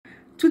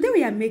Today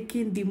we are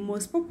making the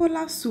most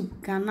popular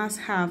soup Ghanaians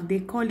have. They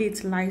call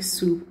it rice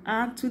soup.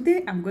 And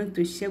today I'm going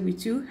to share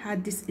with you how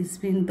this is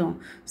being done.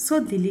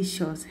 So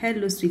delicious.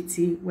 Hello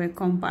sweetie,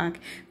 welcome back.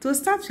 To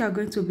start, you are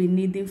going to be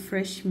needing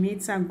fresh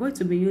meat. So I'm going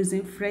to be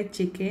using fresh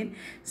chicken.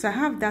 So I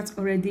have that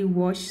already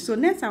washed. So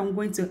next I'm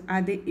going to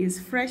add it is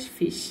fresh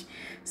fish.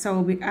 So I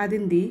will be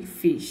adding the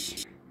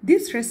fish.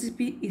 This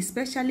recipe is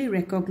specially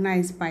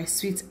recognized by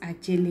Sweet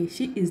Ajele.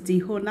 She is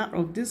the owner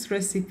of this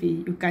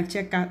recipe. You can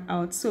check her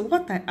out. So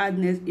what I add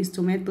next is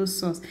tomato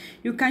sauce.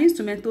 You can use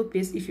tomato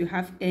paste if you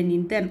have any.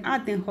 Then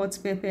add in hot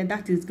pepper,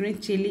 that is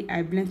green chili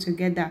I blend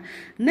together.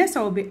 Next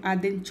I will be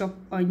adding chopped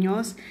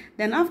onions.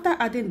 Then after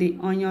adding the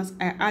onions,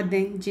 I add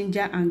in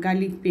ginger and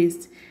garlic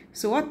paste.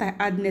 So what I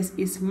add next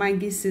is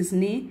Maggi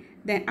seasoning.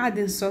 Then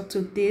adding salt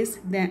to taste,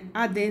 then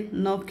adding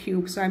nut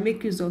cube. So I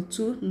make use of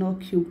 2 nut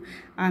cube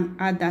and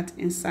add that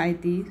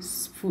inside the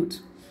food.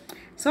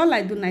 So all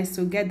I do now is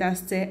to get that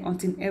stir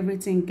until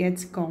everything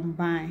gets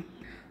combined.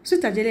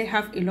 Sweet Ajele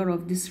have a lot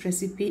of this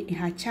recipe in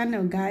her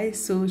channel,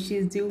 guys. So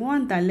she's the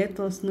one that let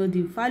us know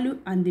the value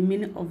and the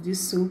meaning of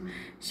this soup.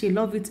 She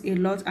loves it a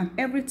lot, and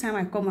every time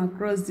I come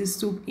across this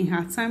soup in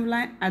her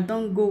timeline, I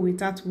don't go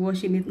without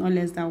watching it no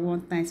less than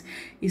one time.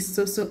 It's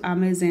so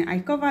amazing. I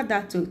covered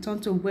that to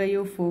turn to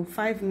boil for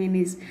 5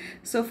 minutes.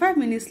 So 5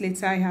 minutes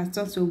later, it has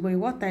turned to boil.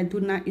 What I do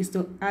now is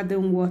to add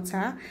in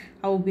water.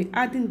 I will be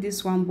adding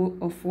this 1 bowl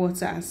of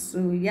water.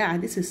 So yeah,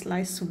 this is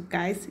rice soup,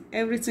 guys.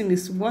 Everything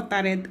is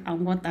watered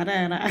and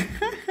watered.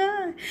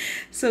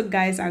 So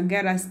guys, I'll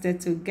get us stir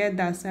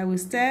together. So I will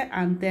stir,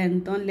 and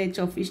then don't let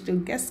your fish to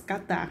get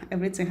scatter.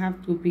 Everything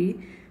have to be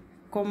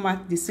come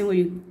out the same way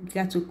you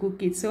got to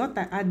cook it. So what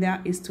I add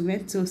there is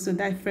tomato. So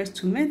that fresh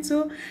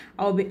tomato,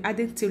 I'll be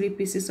adding 3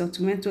 pieces of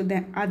tomato,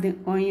 then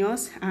adding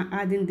onions and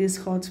adding this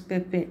hot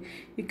pepper.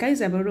 You can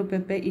use a bell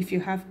pepper if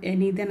you have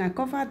any. Then I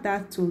cover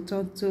that to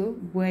turn to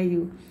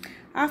boil.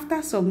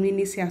 After some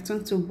minutes, it has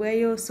turned to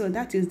boil. So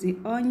that is the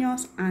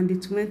onions and the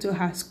tomato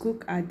has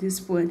cooked at this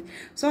point.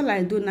 So all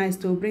I do now is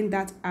to bring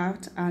that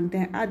out and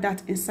then add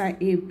that inside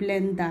a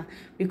blender,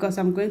 because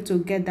I'm going to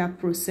get that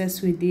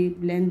process with the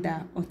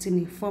blender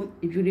until it form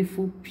a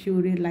beautiful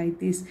puree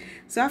like this.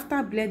 So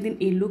after blending,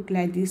 it look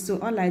like this. So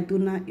all I do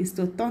now is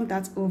to turn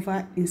that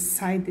over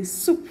inside the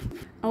soup.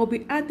 I'll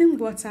be adding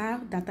water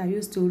that I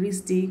used to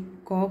rinse the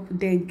cup,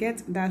 then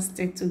get that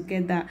stirred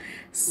together.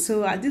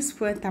 So at this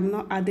point, I'm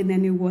not adding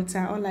any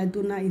water. All I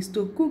do now is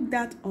to cook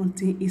that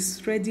until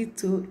it's ready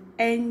to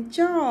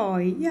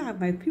enjoy. Yeah,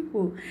 my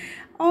people.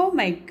 Oh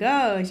my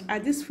gosh,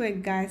 at this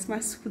point, guys,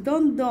 my soup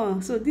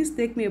done. So this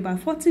take me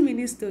about 40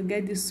 minutes to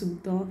get the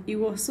soup done. It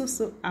was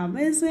so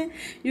amazing.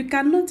 You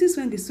can notice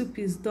when the soup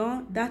is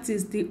done, that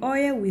is the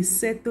oil will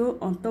settle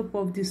on top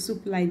of the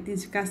soup like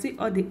this. You can see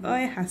all the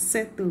oil has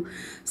settled.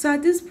 So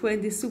at this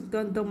point, the soup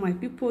done, my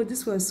people.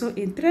 This was so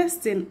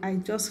interesting. I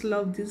just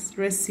love this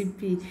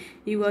recipe.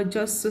 It was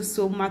just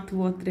so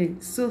mouth-watering,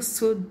 so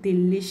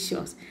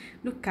delicious.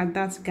 Look at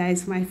that,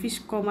 guys. My fish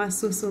come out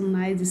so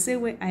nice, the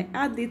same way I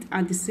add it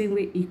and the same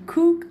way it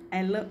cook.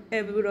 I love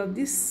every bit of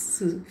this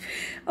soup.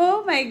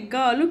 Oh my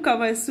god, look at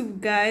my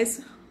soup,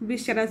 guys. Big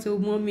shout out to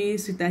mommy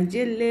Sweet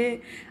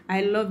Ajele.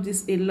 I love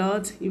this a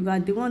lot. You are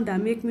the one that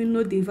make me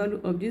know the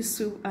value of this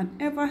soup, and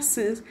ever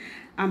since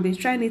I've been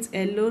trying it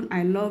alone,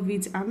 I love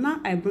it, and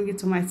now I bring it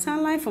to my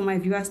timeline for my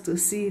viewers to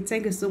see.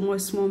 Thank you so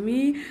much,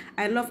 mommy.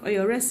 I love all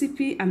your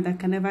recipe, and I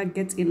can never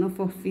get enough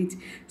of it.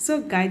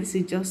 So guys, this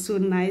is just so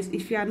nice.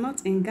 If you are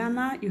not in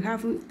Ghana, you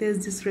haven't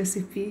tasted this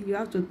recipe, you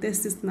have to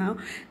taste it now.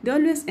 They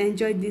always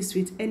enjoy this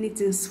with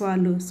anything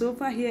swallow. So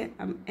over here,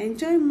 I'm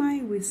enjoying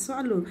mine with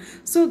swallow.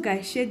 So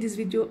guys, share this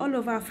video all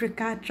over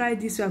Africa. Try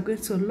this, you are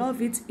going to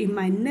love it. In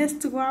my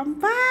next one,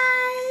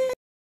 bye.